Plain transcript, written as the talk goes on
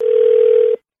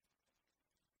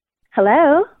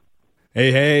Hello?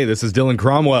 Hey, this is Dylan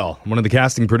Cromwell. I'm one of the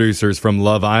casting producers from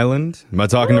Love Island. Am I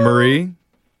talking to Marie?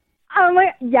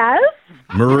 Yes?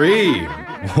 Marie,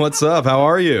 what's up? How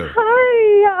are you?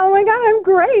 Hi. Oh my God, I'm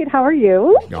great. How are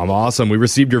you? I'm awesome. We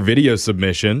received your video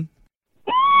submission.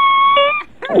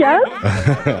 Yes?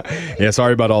 Yeah,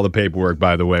 sorry about all the paperwork,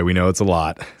 by the way. We know it's a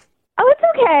lot. Oh, it's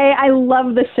okay. I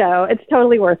love the show. It's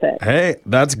totally worth it. Hey,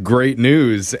 that's great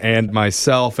news. And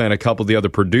myself and a couple of the other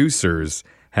producers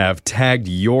have tagged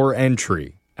your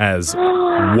entry as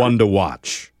one to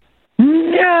watch.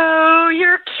 No,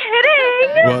 you're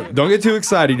kidding. Well, don't get too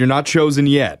excited. You're not chosen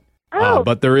yet.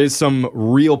 But there is some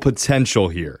real potential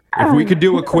here. If we could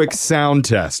do a quick sound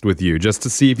test with you just to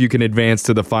see if you can advance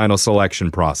to the final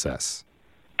selection process.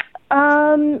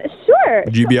 Sure.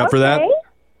 Would you be up for that?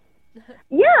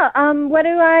 Yeah, what do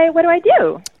I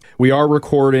do? We are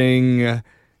recording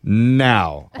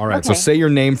now. All right, so Okay. say your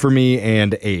name for me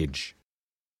and age.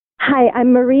 Hi,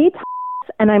 I'm Marie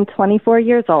and I'm 24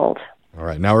 years old. All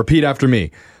right, now repeat after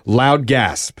me. Loud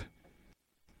gasp.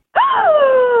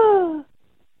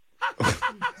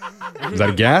 Is that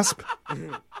a gasp?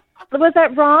 Was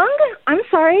that wrong? I'm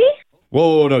sorry.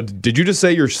 Whoa, no. Did you just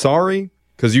say you're sorry?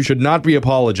 Because you should not be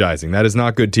apologizing. That is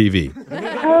not good TV.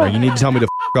 You need to tell me to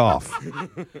off.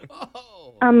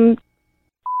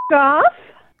 Off?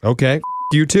 Okay,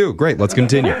 you too. Great, let's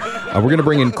continue. We're going to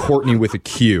bring in Courtney with a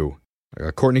Q.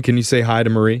 Courtney, can you say hi to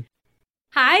Marie?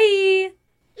 Hi.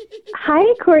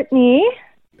 Hi, Courtney.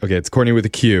 Okay, it's Courtney with a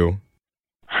Q.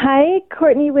 Hi,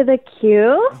 Courtney with a Q.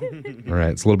 All right,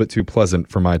 it's a little bit too pleasant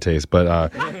for my taste, but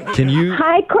can you...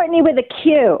 Hi, Courtney with a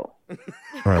Q.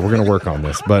 All right, we're going to work on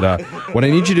this. But what I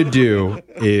need you to do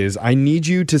is I need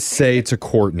you to say to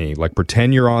Courtney, like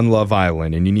pretend you're on Love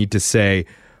Island, and you need to say,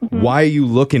 why are you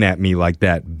looking at me like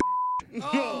that,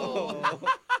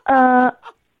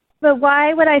 But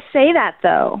why would I say that,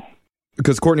 though?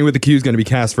 Because Courtney with the Q is going to be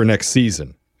cast for next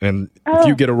season. And if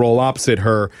you get a role opposite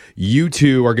her, you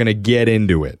two are going to get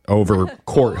into it over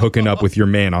Court hooking up with your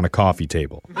man on a coffee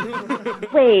table.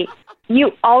 Wait,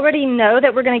 you already know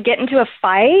that we're going to get into a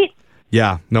fight?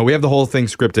 Yeah, no, we have the whole thing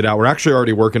scripted out. We're actually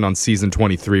already working on season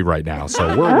 23 right now,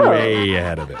 so we're way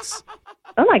ahead of this.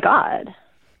 Oh, my God.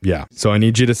 Yeah, so I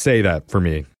need you to say that for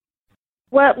me.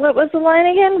 What was the line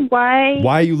again? Why?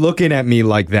 Why are you looking at me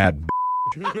like that?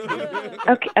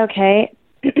 Okay.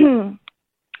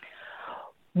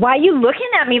 Why are you looking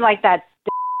at me like that?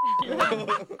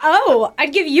 Oh,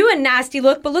 I'd give you a nasty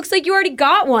look, but looks like you already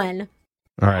got one.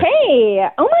 All right. Hey,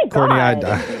 oh my God. Courtney, I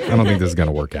don't think this is going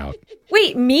to work out.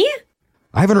 Wait, me?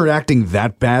 I haven't heard acting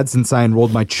that bad since I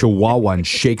enrolled my Chihuahua in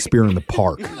Shakespeare in the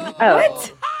Park.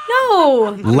 What?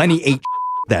 No. Lenny ate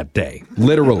that day,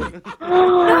 literally.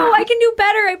 No, I can do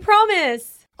better, I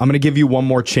promise. I'm going to give you one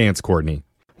more chance, Courtney.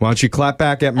 Why don't you clap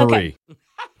back at Marie? Okay.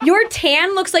 Your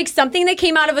tan looks like something that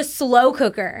came out of a slow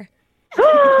cooker.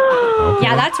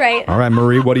 Yeah, that's right. All right,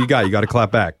 Marie, what do you got? You got to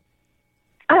clap back.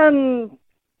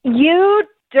 You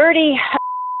dirty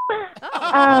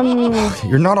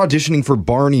You're not auditioning for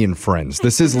Barney and Friends.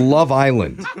 This is Love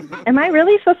Island. am I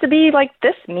really supposed to be like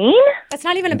this mean? That's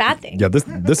not even a bad thing. Yeah,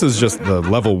 this is just the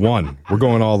level 1. We're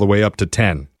going all the way up to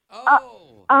 10.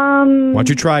 Why don't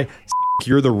you try,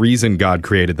 you're the reason God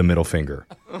created the middle finger.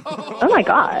 Oh my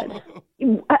God.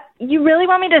 You really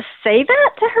want me to say that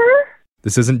to her?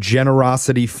 This isn't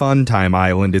Generosity Fun Time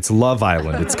Island. It's Love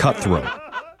Island. It's cutthroat.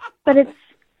 But it's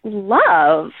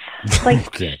love. Like,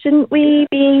 Okay. shouldn't we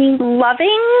be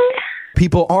loving?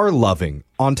 People are loving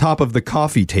on top of the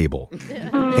coffee table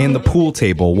and the pool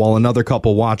table while another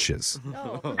couple watches.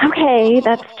 Okay,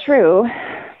 that's true.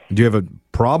 Do you have a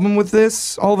problem with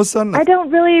this all of a sudden? I don't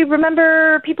really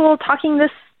remember people talking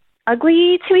this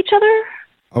ugly to each other.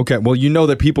 Okay, well, you know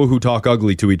that people who talk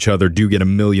ugly to each other do get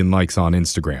 1 million likes on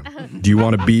Instagram. Do you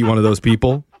want to be one of those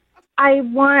people? I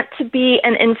want to be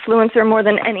an influencer more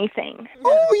than anything.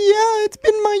 Oh, yeah, it's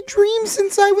been my dream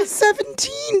since I was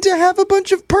 17 to have a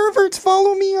bunch of perverts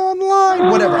follow me online.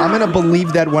 Whatever, I'm going to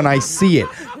believe that when I see it.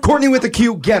 Courtney with a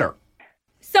Q, get her.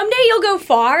 Someday you'll go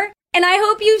far, and I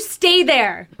hope you stay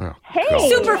there. Oh, Hey,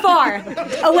 Super far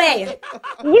away.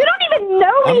 you don't even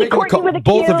know I'm me, making a Courtney call. with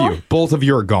a Both of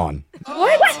you are gone.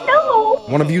 What? No.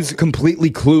 One of you's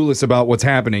completely clueless about what's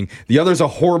happening. The other's a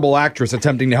horrible actress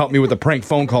attempting to help me with a prank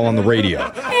phone call on the radio.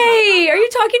 Hey, are you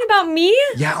talking about me?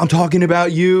 Yeah, I'm talking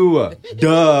about you.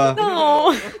 Duh.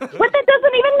 Oh. What? That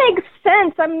doesn't even make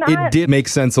sense. I'm not. It did make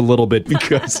sense a little bit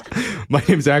because my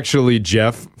name's actually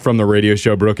Jeff from the radio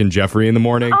show Brooke and Jeffrey in the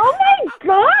Morning. Oh my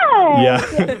God.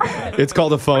 Yeah, it's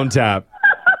called a phone tap.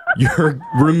 Your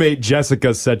roommate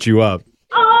Jessica set you up.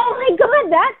 Oh my God.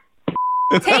 That.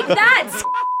 Take that.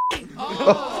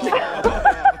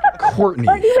 Courtney.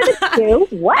 What are you gonna do?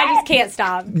 What? I just can't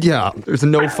stop. Yeah, there's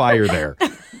no fire there.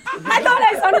 I thought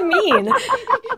I sounded mean.